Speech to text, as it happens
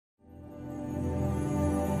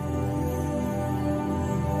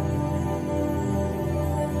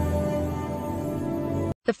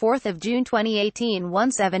4th of June 2018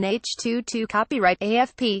 17H22 Copyright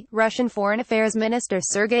AFP. Russian Foreign Affairs Minister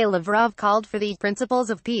Sergei Lavrov called for the principles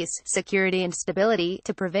of peace, security and stability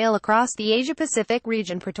to prevail across the Asia-Pacific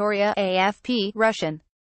region. Pretoria, AFP, Russian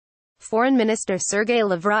Foreign Minister Sergei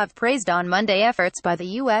Lavrov praised on Monday efforts by the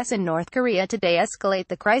U.S. and North Korea to de-escalate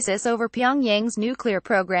the crisis over Pyongyang's nuclear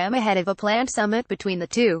program ahead of a planned summit between the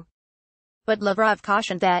two. But Lavrov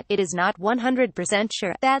cautioned that it is not 100%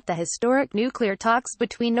 sure that the historic nuclear talks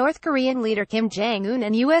between North Korean leader Kim Jong-un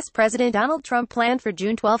and U.S. President Donald Trump planned for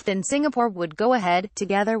June 12 in Singapore would go ahead.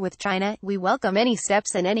 Together with China, we welcome any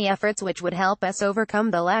steps and any efforts which would help us overcome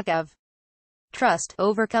the lack of trust,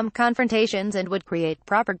 overcome confrontations and would create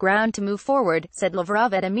proper ground to move forward, said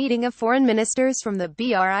Lavrov at a meeting of foreign ministers from the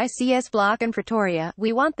BRICS bloc in Pretoria.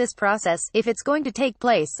 We want this process, if it's going to take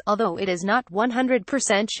place, although it is not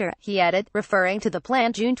 100% sure, he added, referring to the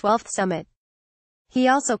planned June 12 summit. He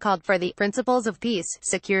also called for the principles of peace,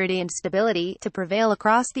 security and stability to prevail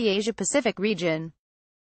across the Asia-Pacific region.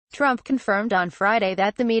 Trump confirmed on Friday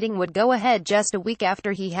that the meeting would go ahead just a week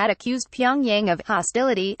after he had accused Pyongyang of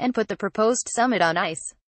hostility and put the proposed summit on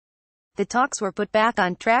ice. The talks were put back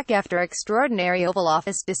on track after extraordinary Oval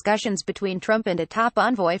Office discussions between Trump and a top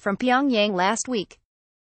envoy from Pyongyang last week.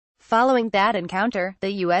 Following that encounter,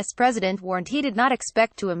 the U.S. president warned he did not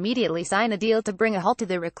expect to immediately sign a deal to bring a halt to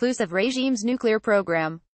the reclusive regime's nuclear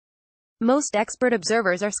program. Most expert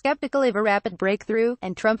observers are skeptical of a rapid breakthrough,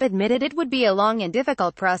 and Trump admitted it would be a long and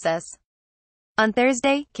difficult process. On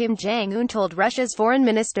Thursday, Kim Jong-un told Russia's Foreign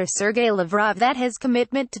Minister Sergei Lavrov that his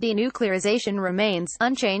commitment to denuclearization remains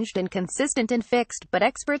unchanged and consistent and fixed, but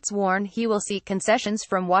experts warn he will seek concessions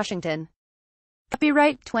from Washington.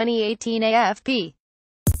 Copyright 2018 AFP.